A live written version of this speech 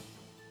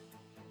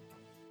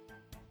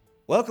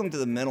Welcome to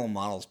the Mental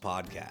Models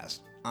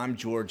Podcast. I'm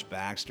George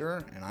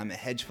Baxter, and I'm a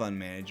hedge fund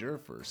manager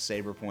for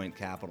SaberPoint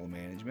Capital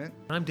Management.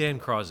 I'm Dan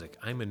Krozik.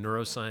 I'm a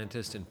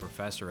neuroscientist and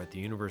professor at the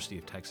University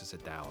of Texas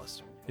at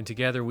Dallas. And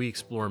together we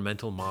explore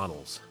mental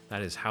models.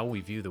 That is how we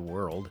view the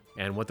world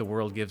and what the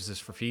world gives us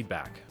for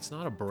feedback. It's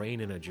not a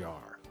brain in a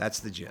jar. That's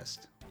the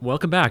gist.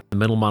 Welcome back to the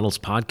Mental Models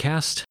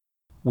Podcast.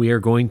 We are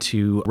going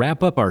to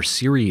wrap up our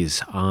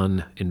series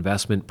on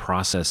investment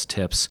process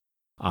tips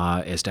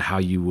as to how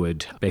you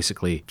would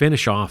basically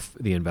finish off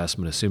the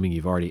investment, assuming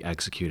you've already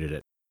executed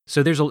it.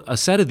 So there's a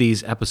set of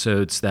these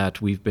episodes that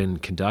we've been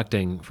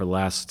conducting for the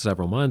last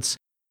several months,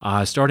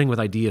 starting with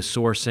idea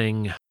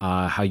sourcing,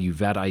 how you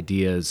vet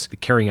ideas, the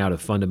carrying out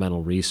of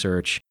fundamental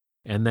research,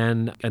 and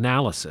then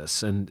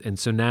analysis. And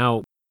so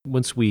now,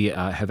 once we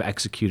have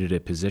executed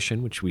a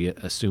position, which we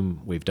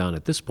assume we've done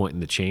at this point in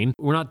the chain,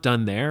 we're not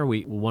done there.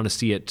 We want to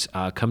see it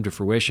come to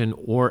fruition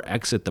or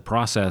exit the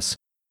process.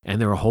 And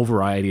there are a whole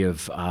variety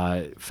of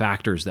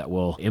factors that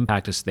will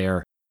impact us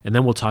there. And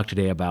then we'll talk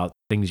today about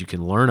things you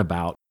can learn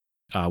about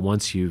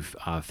once you've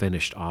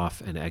finished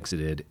off and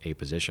exited a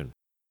position.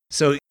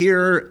 So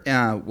here,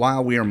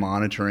 while we are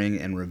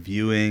monitoring and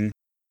reviewing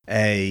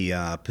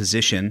a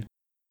position,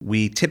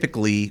 we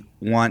typically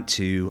want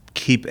to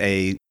keep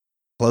a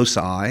close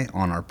eye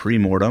on our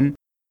pre-mortem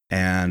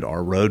and our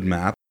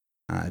roadmap.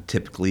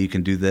 Typically, you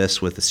can do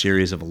this with a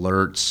series of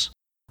alerts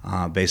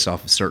based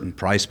off of certain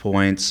price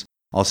points.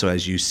 Also,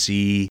 as you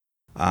see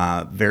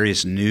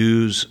various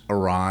news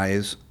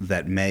arise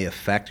that may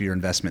affect your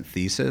investment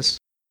thesis,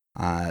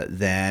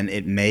 then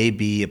it may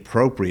be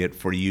appropriate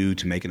for you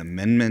to make an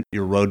amendment to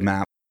your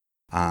roadmap,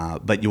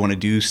 but you want to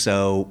do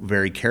so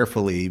very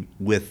carefully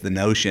with the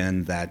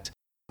notion that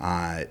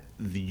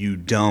you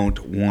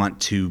don't want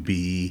to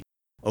be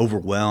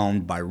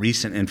overwhelmed by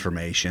recent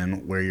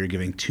information where you're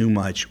giving too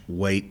much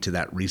weight to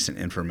that recent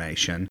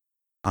information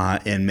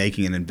in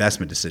making an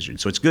investment decision.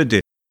 So it's good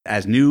to,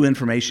 as new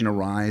information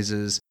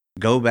arises,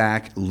 go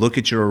back, look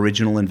at your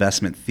original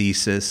investment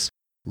thesis,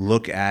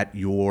 look at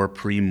your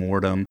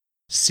pre-mortem,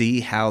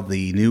 see how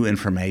the new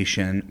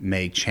information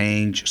may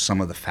change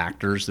some of the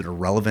factors that are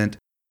relevant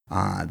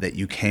that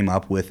you came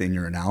up with in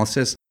your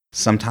analysis.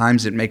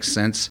 Sometimes it makes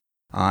sense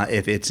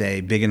if it's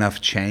a big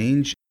enough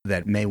change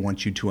that may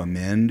want you to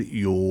amend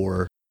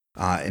your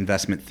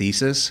investment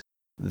thesis,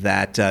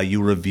 that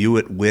you review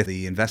it with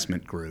the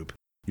investment group,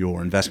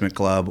 your investment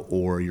club,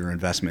 or your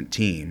investment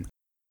team.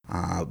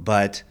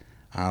 But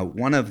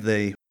one of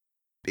the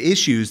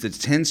issues that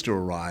tends to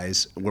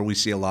arise where we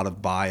see a lot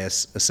of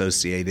bias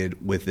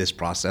associated with this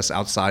process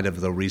outside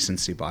of the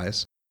recency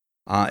bias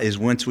is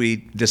once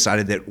we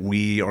decided that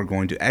we are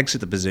going to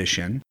exit the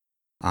position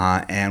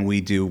and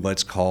we do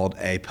what's called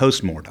a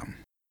postmortem.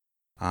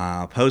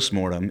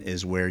 Postmortem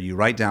is where you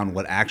write down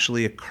what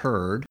actually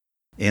occurred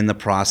in the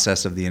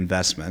process of the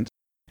investment.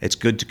 It's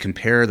good to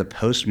compare the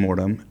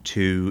postmortem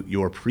to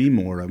your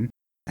premortem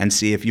and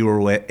see if you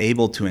were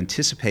able to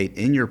anticipate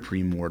in your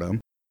premortem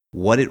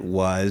what it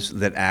was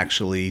that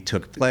actually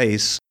took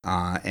place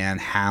and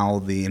how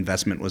the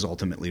investment was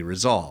ultimately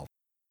resolved.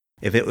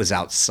 If it was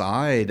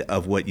outside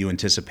of what you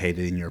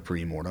anticipated in your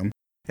premortem,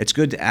 it's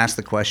good to ask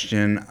the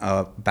question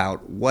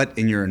about what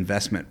in your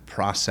investment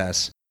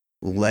process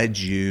led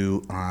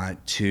you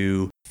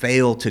to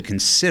fail to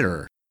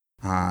consider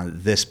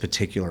this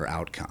particular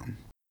outcome.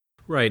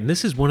 Right, and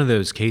this is one of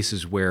those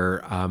cases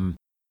where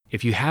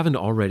if you haven't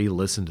already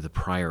listened to the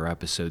prior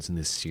episodes in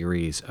this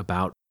series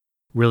about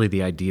really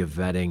the idea of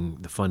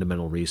vetting the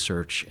fundamental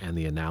research and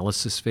the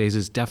analysis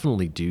phases,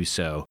 definitely do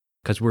so,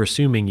 because we're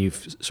assuming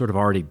you've sort of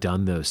already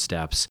done those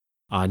steps.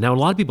 Now, a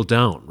lot of people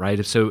don't,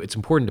 right? So it's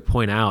important to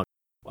point out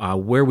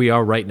where we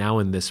are right now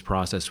in this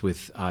process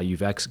with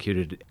you've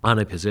executed on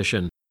a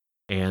position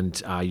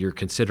and you're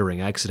considering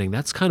exiting.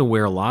 That's kind of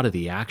where a lot of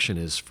the action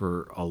is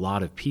for a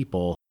lot of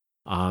people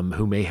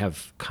who may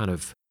have kind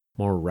of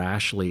more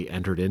rashly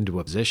entered into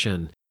a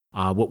position.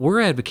 What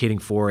we're advocating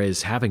for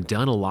is having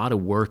done a lot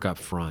of work up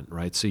front,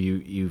 right? So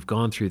you've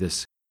gone through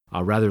this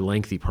rather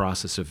lengthy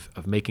process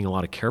of making a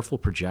lot of careful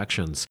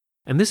projections.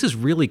 And this is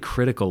really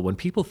critical when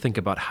people think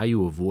about how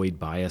you avoid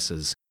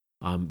biases.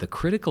 The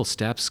critical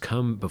steps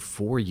come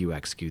before you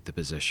execute the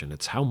position.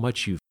 It's how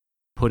much you've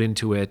put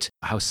into it,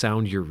 how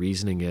sound your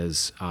reasoning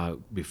is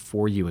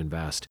before you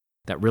invest.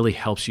 That really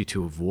helps you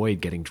to avoid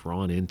getting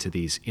drawn into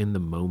these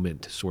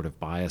in-the-moment sort of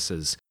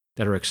biases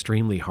that are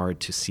extremely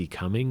hard to see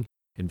coming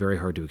and very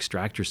hard to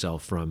extract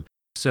yourself from.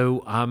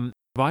 So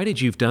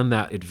provided you've done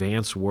that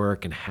advanced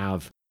work and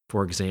have,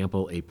 for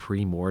example, a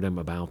pre-mortem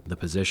about the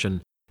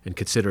position and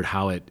considered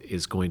how it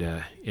is going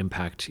to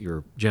impact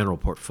your general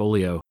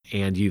portfolio,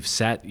 and you've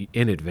set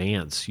in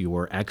advance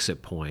your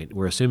exit point,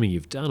 we're assuming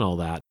you've done all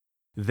that,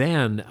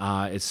 then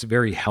it's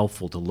very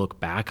helpful to look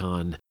back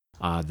on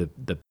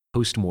the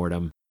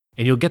post-mortem,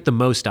 and you'll get the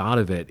most out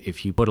of it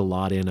if you put a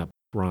lot in up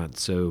front.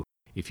 So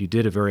if you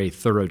did a very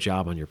thorough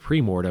job on your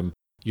pre-mortem,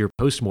 your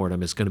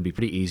post-mortem is going to be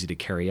pretty easy to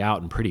carry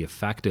out and pretty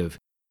effective.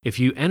 If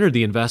you enter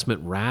the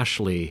investment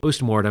rashly,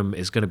 post-mortem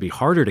is going to be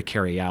harder to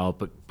carry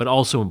out, but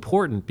also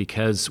important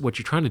because what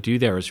you're trying to do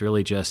there is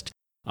really just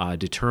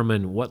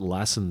determine what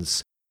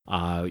lessons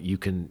you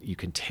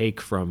can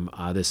take from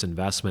this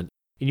investment.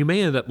 And you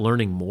may end up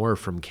learning more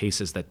from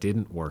cases that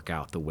didn't work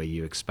out the way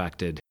you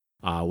expected.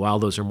 While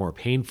those are more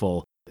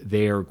painful,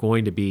 they are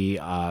going to be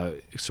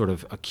sort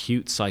of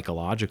acute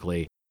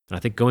psychologically. And I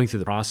think going through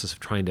the process of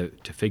trying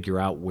to figure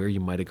out where you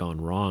might have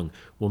gone wrong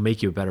will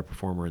make you a better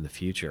performer in the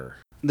future.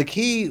 The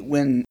key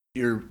when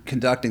you're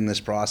conducting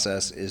this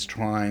process is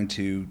trying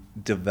to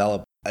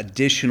develop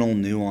additional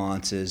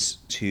nuances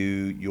to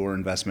your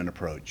investment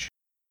approach.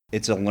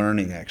 It's a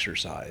learning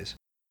exercise.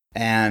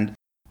 And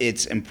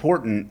it's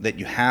important that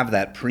you have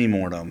that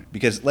premortem,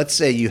 because let's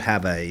say you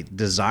have a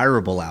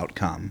desirable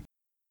outcome.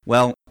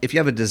 Well, if you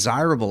have a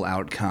desirable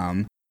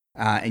outcome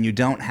and you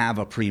don't have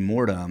a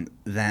premortem,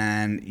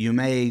 then you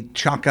may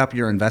chalk up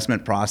your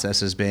investment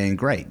process as being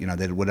great.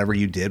 That whatever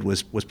you did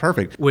was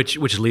perfect. Which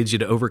leads you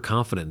to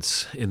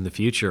overconfidence in the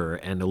future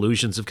and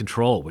illusions of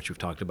control, which we've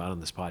talked about on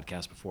this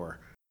podcast before.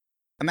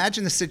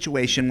 Imagine the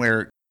situation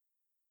where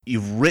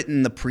you've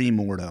written the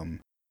premortem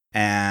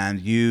and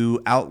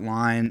you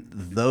outline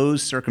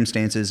those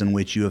circumstances in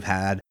which you have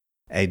had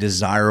a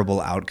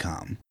desirable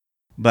outcome.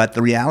 But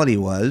the reality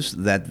was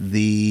that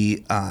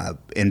the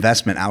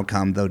investment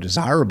outcome, though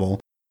desirable,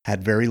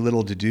 had very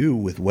little to do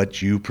with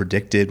what you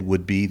predicted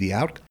would be the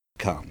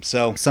outcome.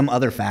 So some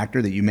other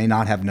factor that you may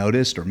not have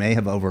noticed or may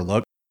have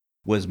overlooked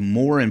was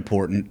more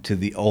important to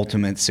the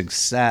ultimate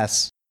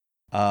success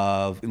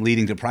of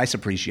leading to price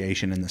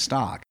appreciation in the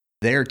stock.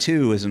 There,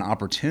 too, is an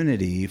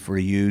opportunity for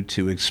you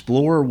to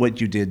explore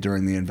what you did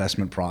during the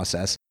investment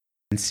process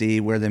and see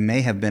where there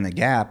may have been a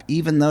gap,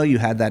 even though you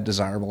had that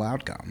desirable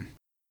outcome.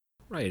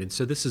 Right, and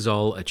so this is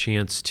all a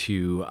chance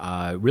to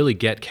really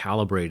get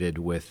calibrated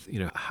with,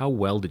 how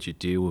well did you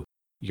do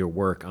your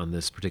work on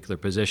this particular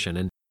position?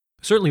 And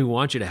certainly we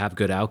want you to have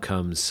good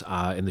outcomes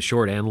in the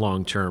short and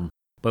long term,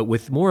 but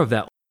with more of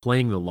that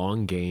playing the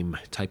long game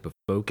type of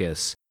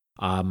focus,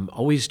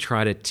 always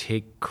try to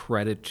take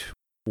credit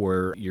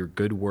for your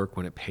good work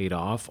when it paid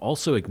off.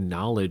 Also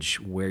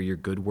acknowledge where your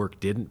good work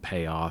didn't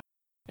pay off.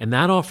 And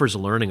that offers a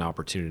learning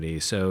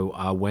opportunity.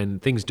 So when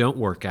things don't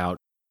work out,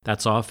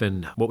 that's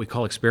often what we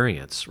call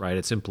experience, right?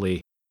 It's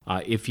simply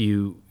if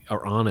you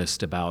are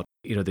honest about,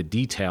 the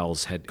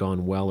details had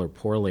gone well or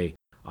poorly,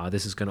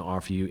 this is going to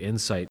offer you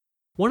insight.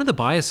 One of the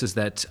biases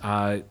that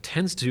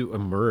tends to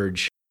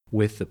emerge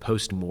with the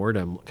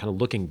post-mortem, kind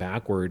of looking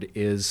backward,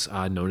 is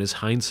known as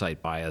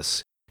hindsight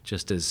bias.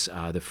 Just as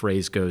the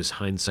phrase goes,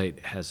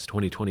 hindsight has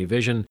 20/20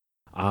 vision.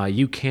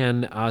 You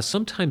can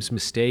sometimes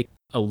mistake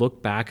a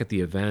look back at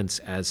the events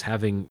as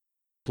having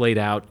played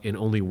out in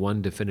only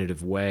one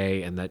definitive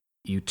way and that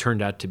you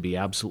turned out to be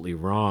absolutely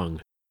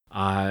wrong.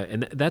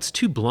 And that's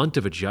too blunt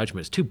of a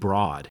judgment. It's too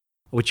broad.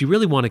 What you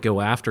really want to go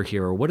after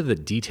here are what are the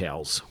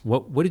details?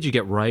 What did you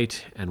get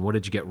right and what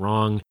did you get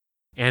wrong?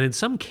 And in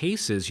some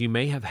cases, you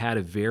may have had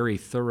a very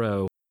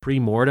thorough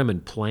pre-mortem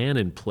and plan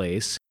in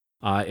place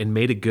and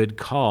made a good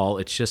call.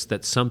 It's just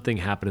that something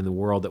happened in the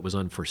world that was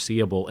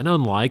unforeseeable and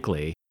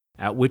unlikely,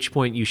 at which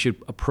point you should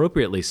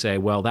appropriately say,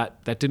 well,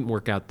 that didn't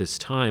work out this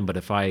time, but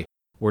if I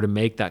were to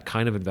make that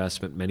kind of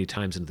investment many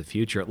times into the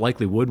future, it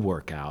likely would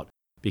work out,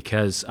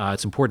 because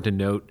it's important to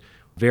note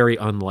very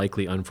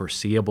unlikely,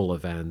 unforeseeable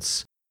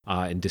events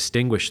and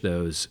distinguish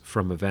those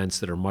from events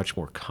that are much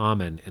more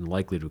common and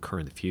likely to occur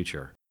in the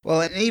future.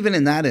 Well, and even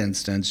in that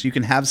instance, you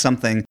can have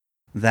something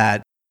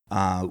that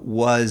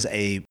was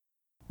a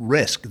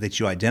risk that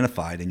you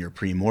identified in your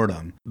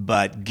pre-mortem,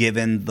 but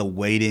given the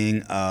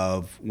weighting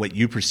of what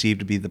you perceive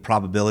to be the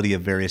probability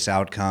of various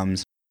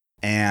outcomes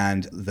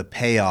and the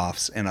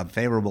payoffs in a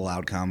favorable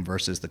outcome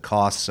versus the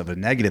costs of a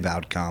negative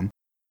outcome,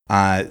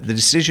 the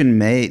decision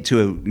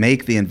to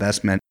make the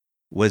investment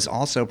was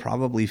also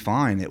probably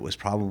fine. It was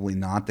probably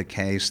not the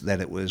case that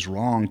it was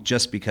wrong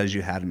just because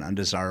you had an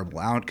undesirable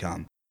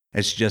outcome.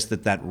 It's just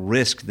that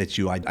risk that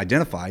you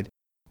identified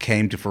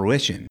came to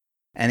fruition.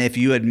 And if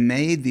you had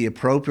made the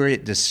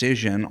appropriate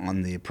decision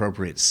on the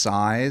appropriate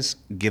size,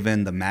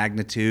 given the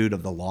magnitude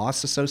of the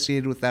loss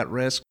associated with that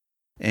risk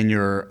in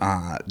your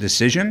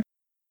decision,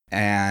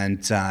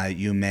 and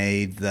you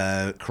made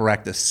the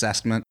correct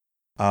assessment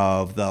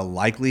of the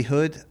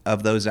likelihood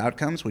of those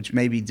outcomes, which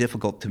may be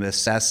difficult to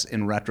assess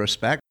in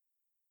retrospect,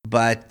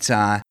 but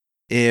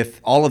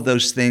if all of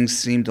those things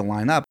seem to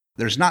line up,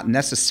 there's not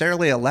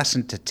necessarily a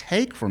lesson to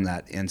take from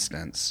that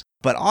instance.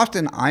 But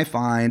often I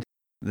find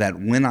that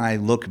when I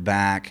look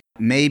back,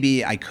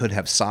 maybe I could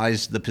have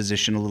sized the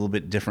position a little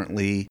bit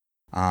differently,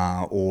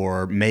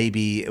 or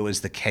maybe it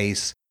was the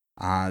case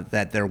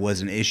that there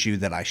was an issue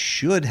that I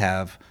should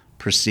have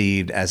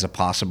perceived as a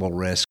possible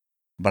risk,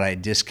 but I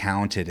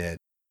discounted it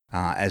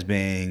as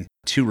being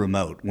too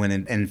remote, when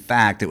in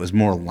fact it was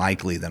more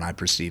likely than I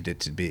perceived it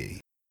to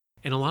be.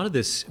 And a lot of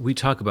this, we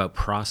talk about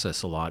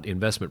process a lot,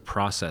 investment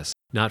process,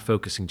 not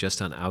focusing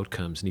just on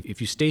outcomes. And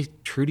if you stay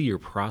true to your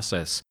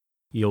process,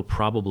 you'll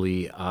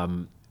probably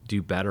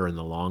do better in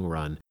the long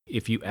run.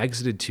 If you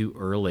exited too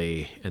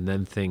early and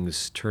then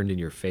things turned in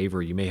your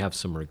favor, you may have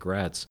some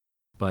regrets.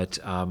 But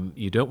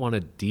you don't want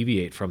to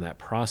deviate from that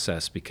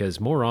process,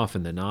 because more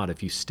often than not,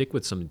 if you stick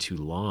with something too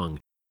long,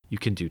 you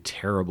can do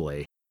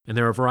terribly. And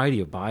there are a variety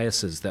of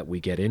biases that we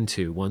get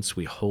into once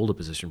we hold a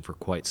position for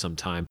quite some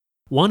time.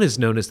 One is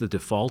known as the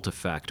default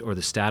effect or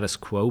the status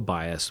quo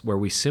bias, where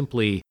we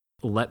simply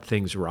let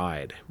things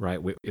ride, right?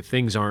 If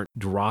things aren't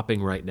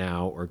dropping right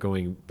now or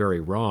going very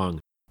wrong,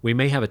 we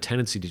may have a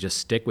tendency to just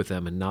stick with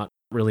them and not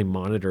really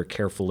monitor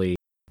carefully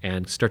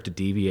and start to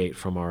deviate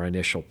from our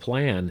initial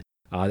plan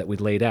that we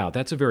laid out.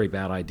 That's a very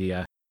bad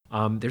idea.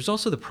 There's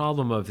also the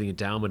problem of the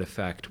endowment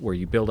effect, where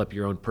you build up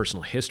your own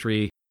personal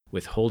history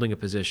with holding a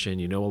position,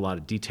 you know a lot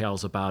of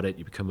details about it,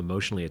 you become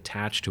emotionally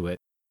attached to it.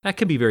 That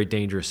can be very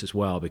dangerous as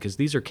well, because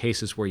these are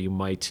cases where you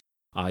might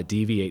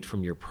deviate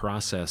from your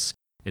process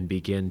and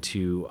begin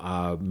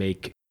to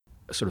make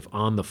sort of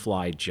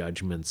on-the-fly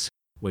judgments,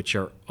 which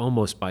are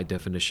almost by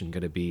definition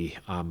going to be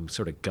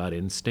sort of gut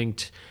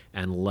instinct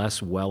and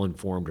less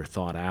well-informed or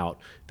thought out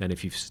than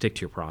if you stick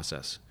to your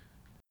process.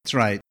 That's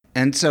right.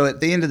 And so at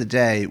the end of the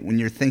day, when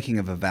you're thinking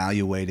of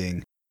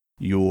evaluating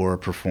your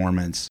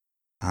performance,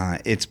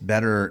 it's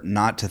better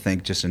not to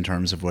think just in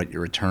terms of what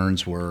your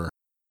returns were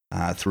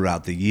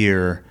throughout the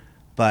year,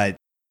 but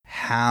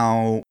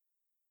how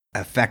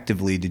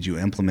effectively did you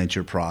implement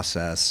your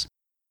process,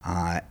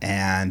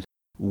 and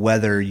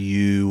whether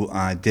you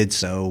did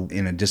so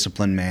in a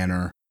disciplined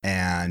manner,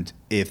 and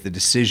if the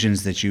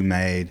decisions that you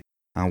made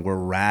were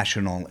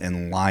rational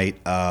in light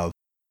of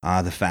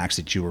the facts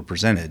that you were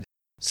presented.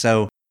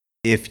 So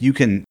if you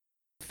can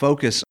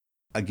focus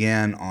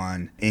again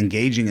on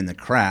engaging in the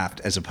craft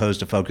as opposed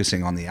to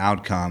focusing on the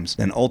outcomes,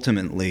 then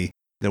ultimately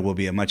there will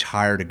be a much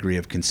higher degree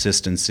of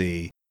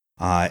consistency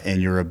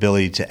in your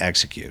ability to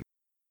execute.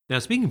 Now,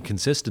 speaking of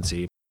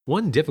consistency,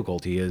 one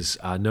difficulty is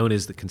known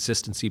as the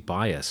consistency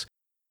bias,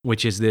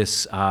 which is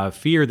this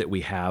fear that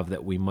we have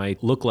that we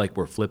might look like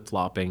we're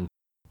flip-flopping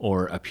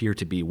or appear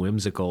to be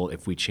whimsical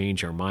if we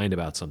change our mind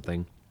about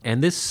something.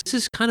 And this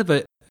is kind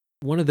of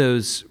one of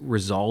those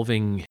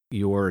resolving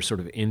your sort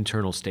of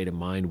internal state of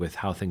mind with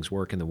how things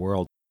work in the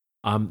world.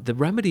 The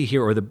remedy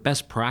here, or the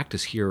best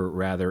practice here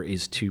rather,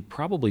 is to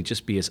probably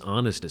just be as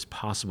honest as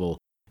possible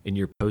in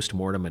your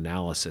post-mortem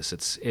analysis.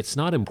 It's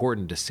not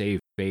important to save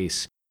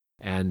face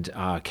and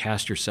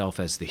cast yourself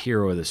as the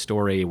hero of the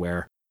story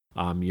where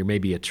you're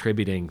maybe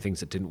attributing things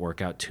that didn't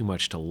work out too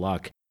much to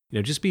luck.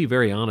 Just be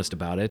very honest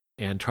about it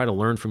and try to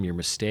learn from your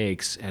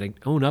mistakes and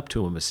own up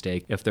to a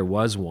mistake if there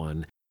was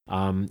one.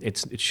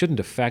 It shouldn't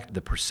affect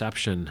the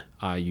perception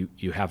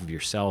you have of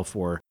yourself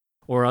or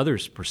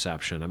others'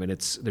 perception. I mean,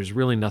 there's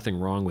really nothing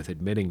wrong with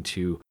admitting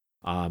to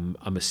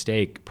a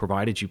mistake,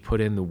 provided you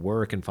put in the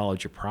work and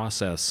followed your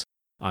process.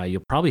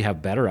 You'll probably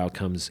have better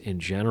outcomes in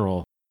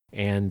general,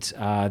 and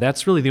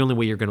that's really the only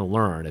way you're going to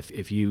learn.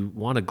 If you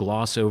want to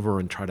gloss over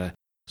and try to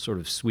sort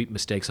of sweep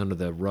mistakes under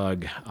the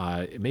rug,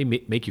 it may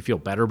make you feel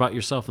better about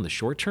yourself in the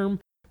short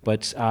term,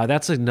 but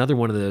that's another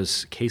one of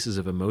those cases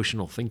of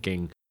emotional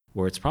thinking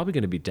where it's probably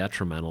going to be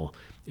detrimental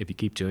if you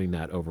keep doing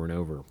that over and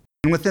over.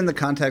 And within the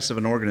context of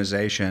an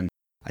organization,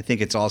 I think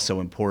it's also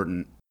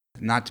important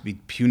not to be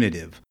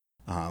punitive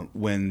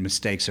when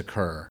mistakes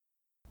occur,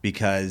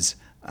 because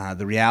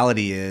the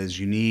reality is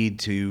you need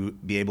to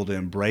be able to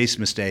embrace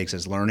mistakes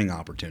as learning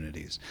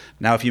opportunities.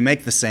 Now, if you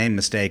make the same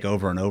mistake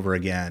over and over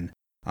again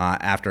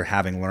after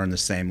having learned the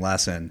same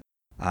lesson,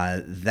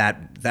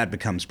 that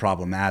becomes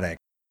problematic.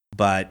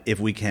 But if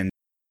we can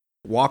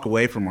walk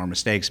away from our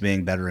mistakes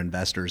being better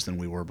investors than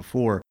we were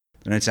before,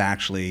 then it's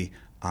actually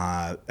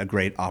a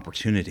great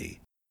opportunity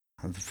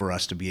for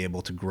us to be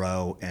able to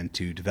grow and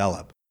to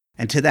develop.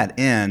 And to that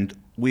end,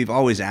 we've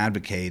always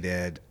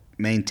advocated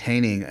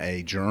maintaining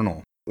a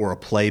journal or a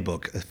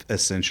playbook,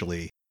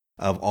 essentially,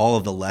 of all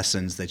of the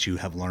lessons that you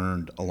have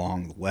learned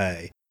along the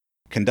way.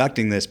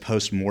 Conducting this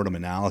post-mortem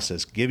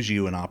analysis gives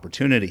you an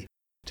opportunity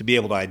to be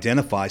able to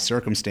identify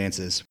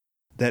circumstances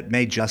that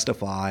may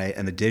justify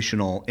an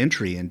additional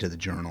entry into the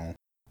journal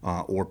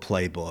or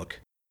playbook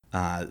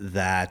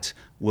that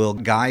will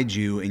guide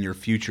you in your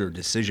future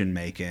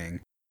decision-making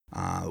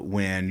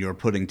when you're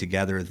putting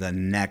together the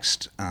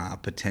next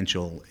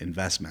potential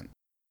investment.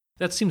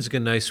 That seems like a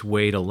nice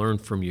way to learn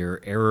from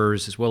your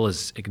errors as well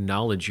as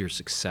acknowledge your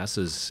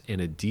successes in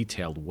a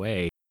detailed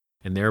way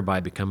and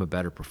thereby become a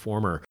better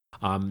performer.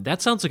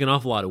 That sounds like an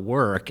awful lot of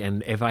work.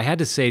 And if I had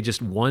to say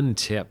just one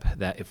tip,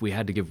 that if we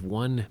had to give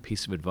one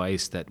piece of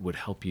advice that would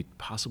help you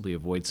possibly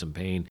avoid some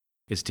pain,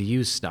 is to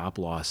use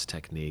stop-loss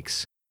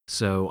techniques.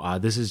 So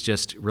this is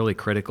just really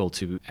critical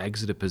to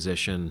exit a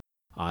position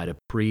at a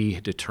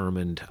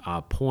predetermined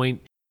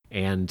point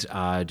and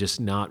just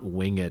not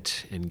wing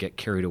it and get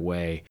carried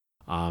away.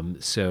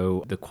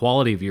 So the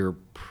quality of your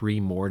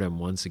pre-mortem,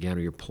 once again,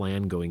 or your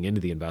plan going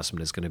into the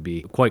investment is going to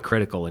be quite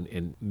critical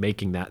in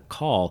making that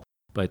call.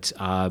 But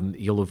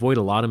you'll avoid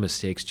a lot of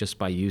mistakes just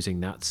by using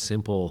that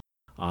simple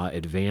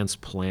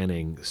advanced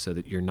planning so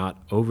that you're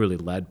not overly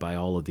led by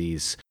all of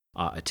these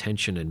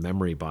attention and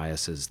memory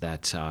biases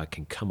that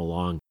can come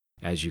along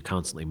as you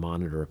constantly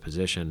monitor a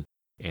position,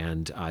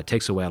 and it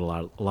takes away a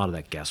lot of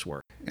that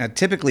guesswork.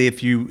 Typically,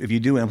 if you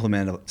do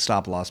implement a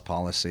stop-loss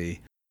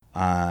policy,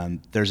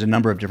 there's a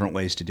number of different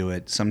ways to do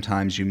it.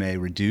 Sometimes you may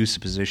reduce a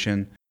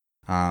position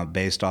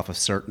based off a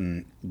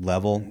certain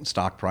level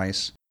stock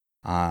price.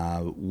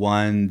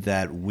 One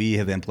that we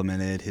have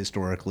implemented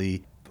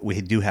historically, we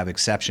do have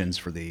exceptions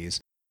for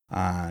these,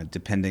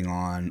 depending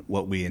on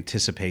what we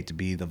anticipate to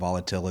be the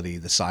volatility,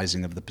 the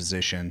sizing of the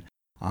position,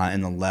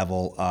 and the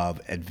level of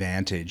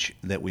advantage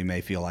that we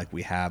may feel like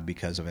we have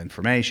because of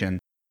information.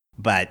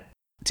 But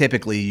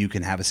typically, you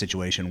can have a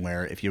situation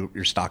where if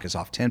your stock is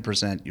off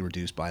 10%, you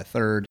reduce by a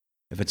third.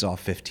 If it's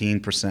off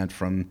 15%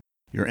 from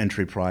your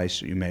entry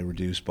price, you may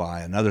reduce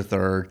by another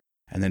third,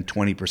 and then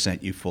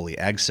 20% you fully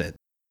exit.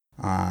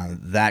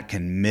 That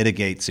can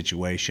mitigate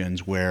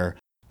situations where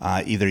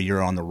either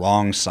you're on the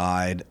wrong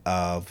side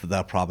of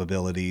the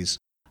probabilities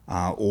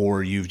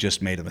or you've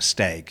just made a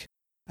mistake.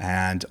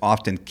 And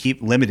often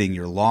keep limiting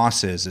your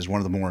losses is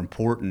one of the more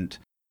important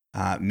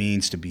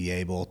means to be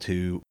able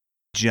to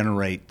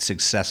generate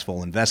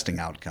successful investing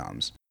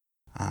outcomes.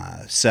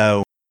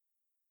 So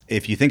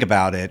if you think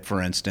about it,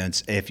 for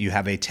instance, if you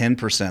have a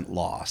 10%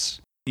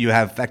 loss, you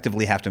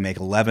effectively have to make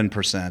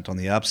 11% on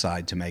the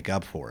upside to make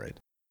up for it.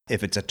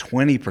 If it's a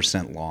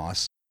 20%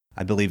 loss,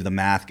 I believe the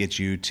math gets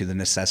you to the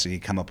necessity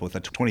to come up with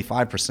a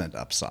 25%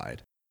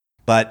 upside.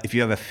 But if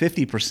you have a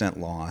 50%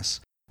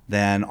 loss,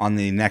 then on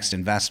the next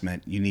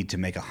investment, you need to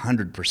make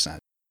 100%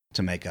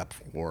 to make up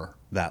for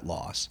that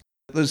loss.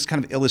 Those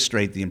kind of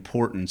illustrate the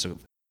importance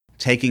of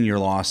taking your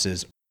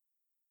losses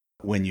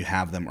when you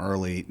have them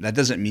early. That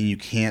doesn't mean you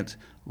can't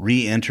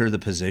re-enter the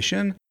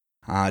position.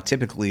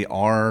 Typically,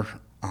 our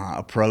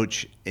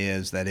approach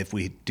is that if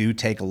we do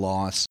take a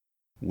loss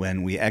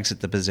when we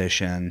exit the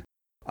position,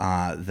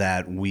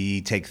 that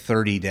we take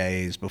 30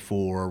 days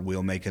before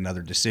we'll make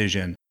another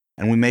decision.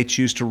 And we may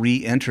choose to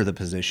re-enter the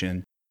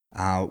position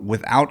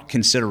without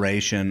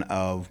consideration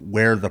of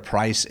where the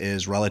price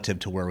is relative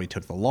to where we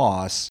took the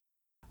loss,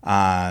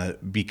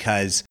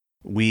 because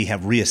we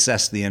have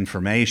reassessed the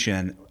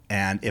information.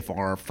 And if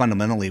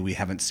fundamentally we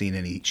haven't seen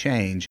any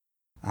change,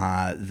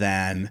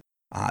 then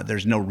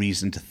there's no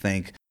reason to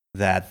think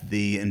that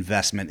the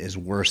investment is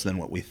worse than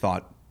what we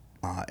thought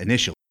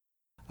initially.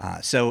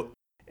 So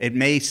it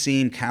may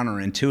seem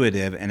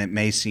counterintuitive and it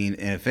may seem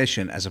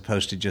inefficient as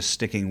opposed to just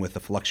sticking with the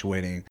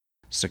fluctuating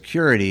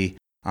security,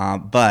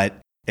 but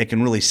it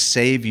can really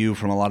save you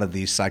from a lot of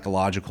these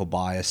psychological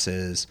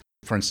biases.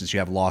 For instance, you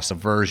have loss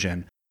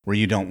aversion, where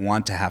you don't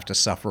want to have to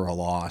suffer a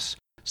loss,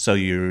 so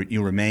you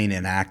remain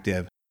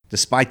inactive,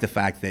 despite the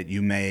fact that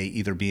you may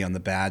either be on the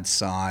bad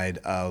side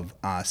of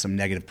some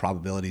negative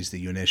probabilities that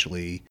you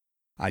initially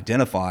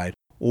identified,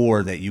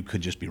 or that you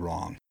could just be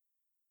wrong.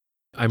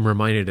 I'm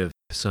reminded of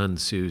Sun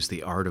Tzu's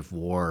The Art of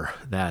War,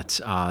 that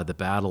the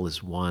battle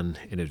is won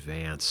in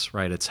advance,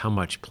 right? It's how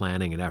much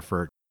planning and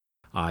effort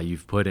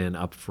you've put in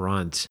up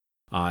front,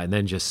 and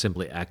then just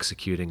simply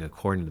executing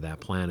according to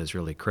that plan is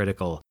really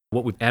critical.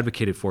 What we've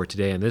advocated for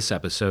today in this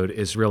episode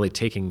is really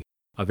taking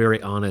a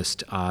very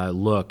honest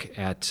look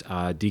at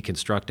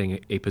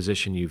deconstructing a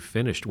position you've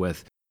finished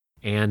with,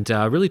 and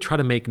really try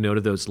to make note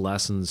of those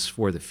lessons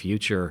for the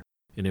future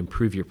and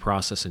improve your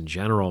process in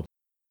general.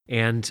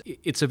 And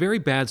it's a very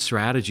bad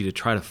strategy to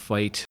try to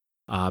fight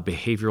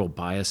behavioral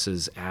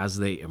biases as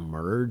they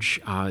emerge.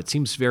 It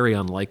seems very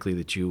unlikely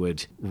that you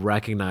would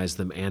recognize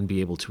them and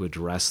be able to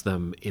address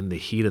them in the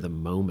heat of the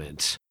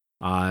moment.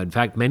 In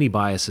fact, many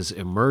biases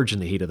emerge in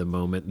the heat of the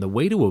moment, and the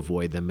way to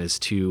avoid them is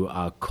to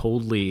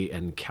coldly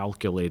and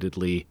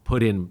calculatedly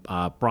put in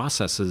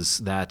processes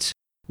that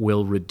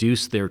will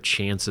reduce their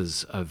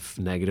chances of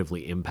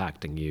negatively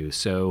impacting you.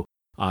 So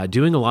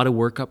doing a lot of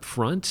work up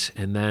front,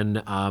 and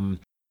then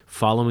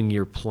following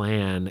your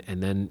plan,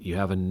 and then you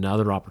have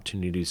another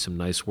opportunity to do some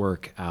nice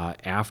work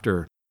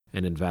after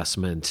an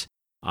investment.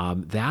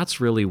 That's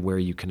really where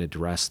you can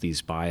address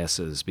these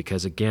biases,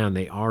 because again,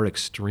 they are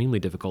extremely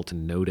difficult to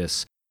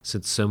notice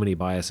since so many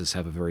biases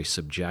have a very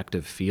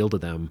subjective feel to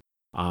them.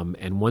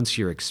 And once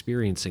you're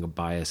experiencing a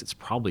bias, it's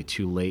probably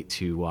too late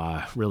to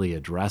really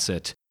address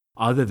it,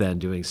 other than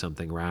doing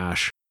something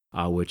rash,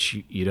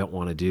 which you don't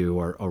want to do,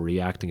 or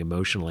reacting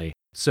emotionally.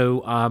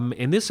 So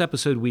in this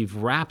episode, we've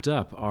wrapped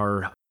up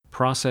our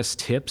process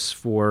tips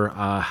for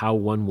how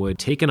one would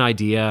take an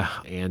idea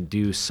and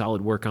do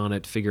solid work on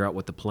it, figure out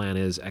what the plan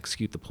is,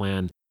 execute the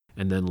plan,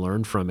 and then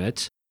learn from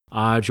it.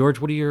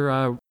 George, what are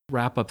your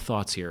wrap-up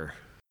thoughts here?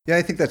 Yeah,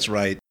 I think that's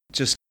right.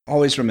 Just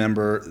always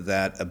remember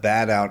that a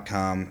bad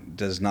outcome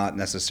does not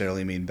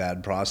necessarily mean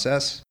bad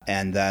process,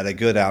 and that a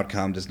good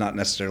outcome does not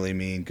necessarily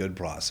mean good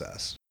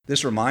process.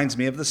 This reminds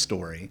me of the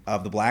story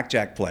of the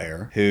blackjack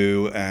player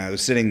who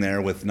was sitting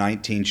there with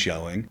 19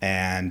 showing,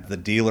 and the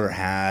dealer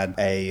had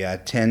a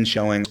 10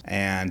 showing,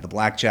 and the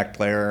blackjack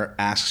player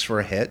asks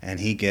for a hit, and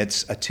he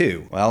gets a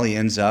 2. Well, he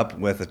ends up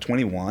with a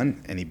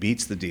 21, and he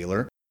beats the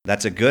dealer.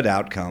 That's a good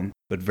outcome,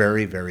 but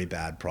very, very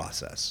bad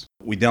process.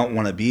 We don't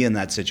want to be in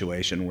that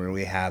situation where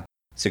we have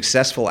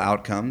successful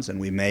outcomes and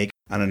we make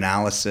an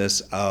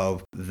analysis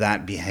of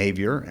that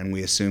behavior and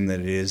we assume that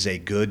it is a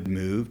good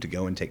move to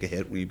go and take a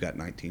hit when you've got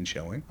 19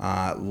 showing.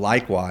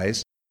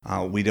 Likewise,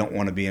 We don't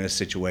want to be in a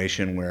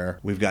situation where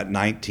we've got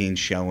 19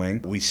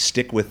 showing, we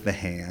stick with the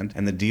hand,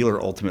 and the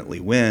dealer ultimately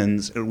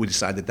wins. We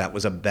decide that that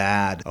was a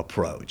bad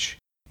approach.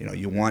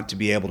 You want to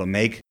be able to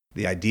make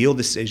the ideal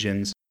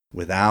decisions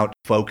without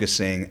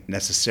focusing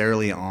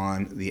necessarily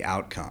on the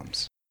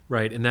outcomes.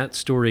 Right, and that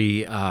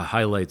story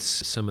highlights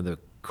some of the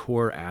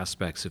core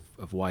aspects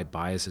of why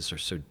biases are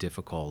so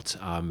difficult.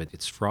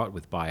 It's fraught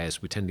with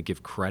bias. We tend to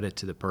give credit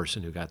to the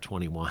person who got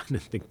 21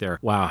 and think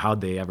wow,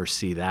 how'd they ever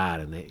see that?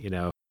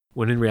 And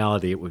when in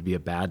reality, it would be a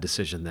bad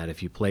decision that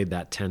if you played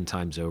that 10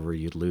 times over,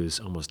 you'd lose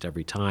almost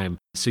every time.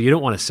 So you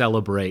don't want to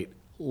celebrate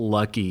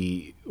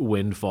lucky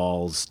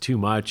windfalls too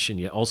much, and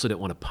you also don't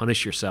want to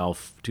punish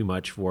yourself too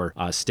much for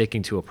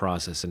sticking to a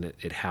process and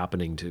it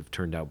happening to have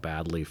turned out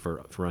badly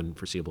for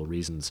unforeseeable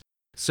reasons.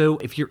 So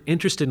if you're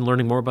interested in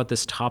learning more about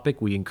this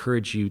topic, we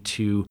encourage you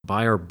to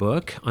buy our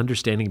book,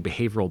 Understanding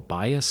Behavioral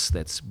Bias.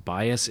 That's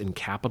bias in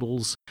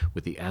capitals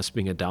with the S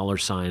being a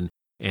 $sign.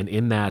 And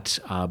in that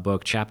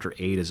book, Chapter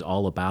 8 is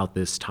all about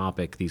this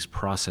topic, these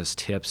process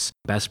tips,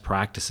 best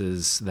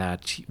practices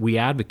that we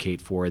advocate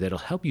for that'll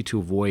help you to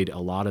avoid a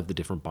lot of the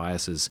different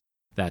biases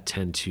that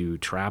tend to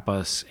trap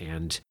us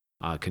and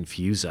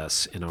confuse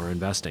us in our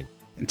investing.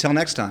 Until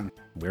next time,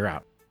 we're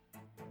out.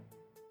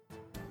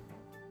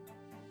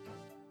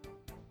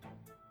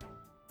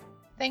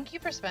 Thank you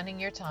for spending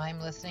your time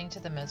listening to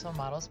the Mental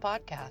Models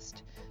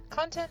Podcast.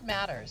 Content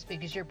matters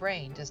because your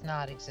brain does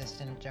not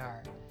exist in a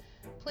jar.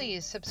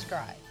 Please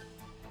subscribe.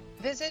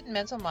 Visit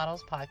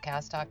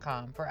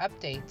mentalmodelspodcast.com for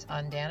updates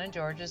on Dan and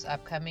George's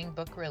upcoming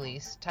book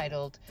release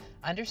titled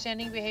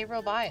Understanding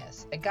Behavioral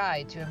Bias, A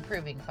Guide to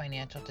Improving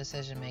Financial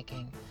Decision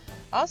Making.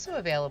 Also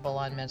available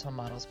on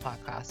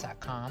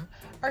mentalmodelspodcast.com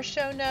are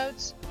show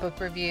notes, book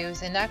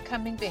reviews, and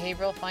upcoming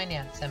behavioral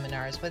finance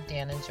seminars with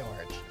Dan and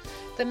George.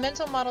 The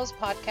Mental Models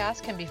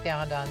Podcast can be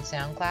found on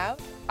SoundCloud,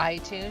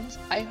 iTunes,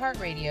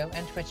 iHeartRadio,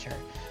 and Twitcher.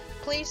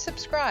 Please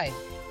subscribe,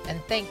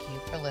 and thank you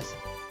for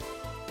listening.